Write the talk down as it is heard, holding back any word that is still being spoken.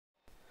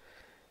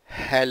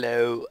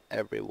Hello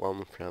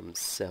everyone from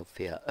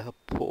Sofia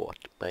airport.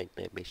 My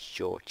name is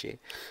Georgie.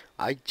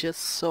 I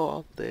just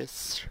saw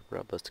this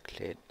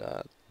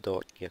Робото-чистачка,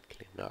 Donja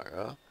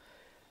Clinara.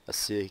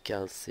 As you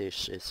can see,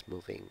 she's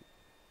moving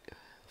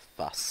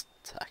fast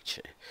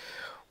actually.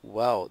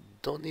 Wow,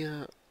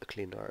 Donja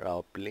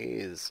Clinara,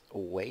 please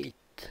wait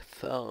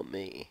for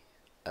me.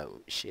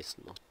 Oh, she's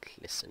not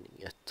listening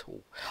at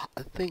all.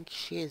 I think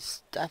she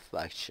is deaf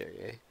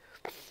actually.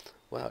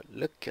 Wow,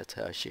 look at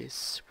her,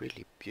 she's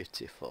really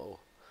beautiful.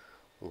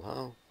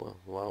 Wow, wow,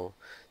 wow.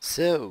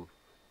 So,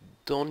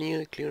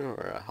 Donja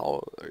Clinara,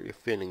 how are you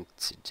feeling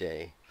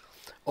today?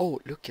 Oh,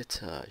 look at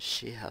her.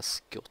 She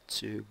has got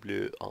two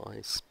blue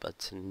eyes,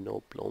 but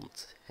no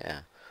blonde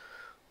hair.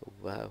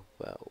 Wow,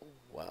 wow,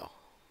 wow.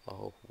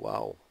 Oh,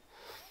 wow.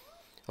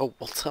 Oh,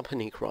 what's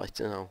happening right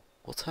now?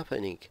 What's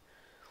happening?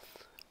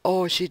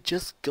 Oh, she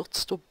just got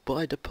stopped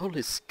by the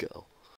police girl.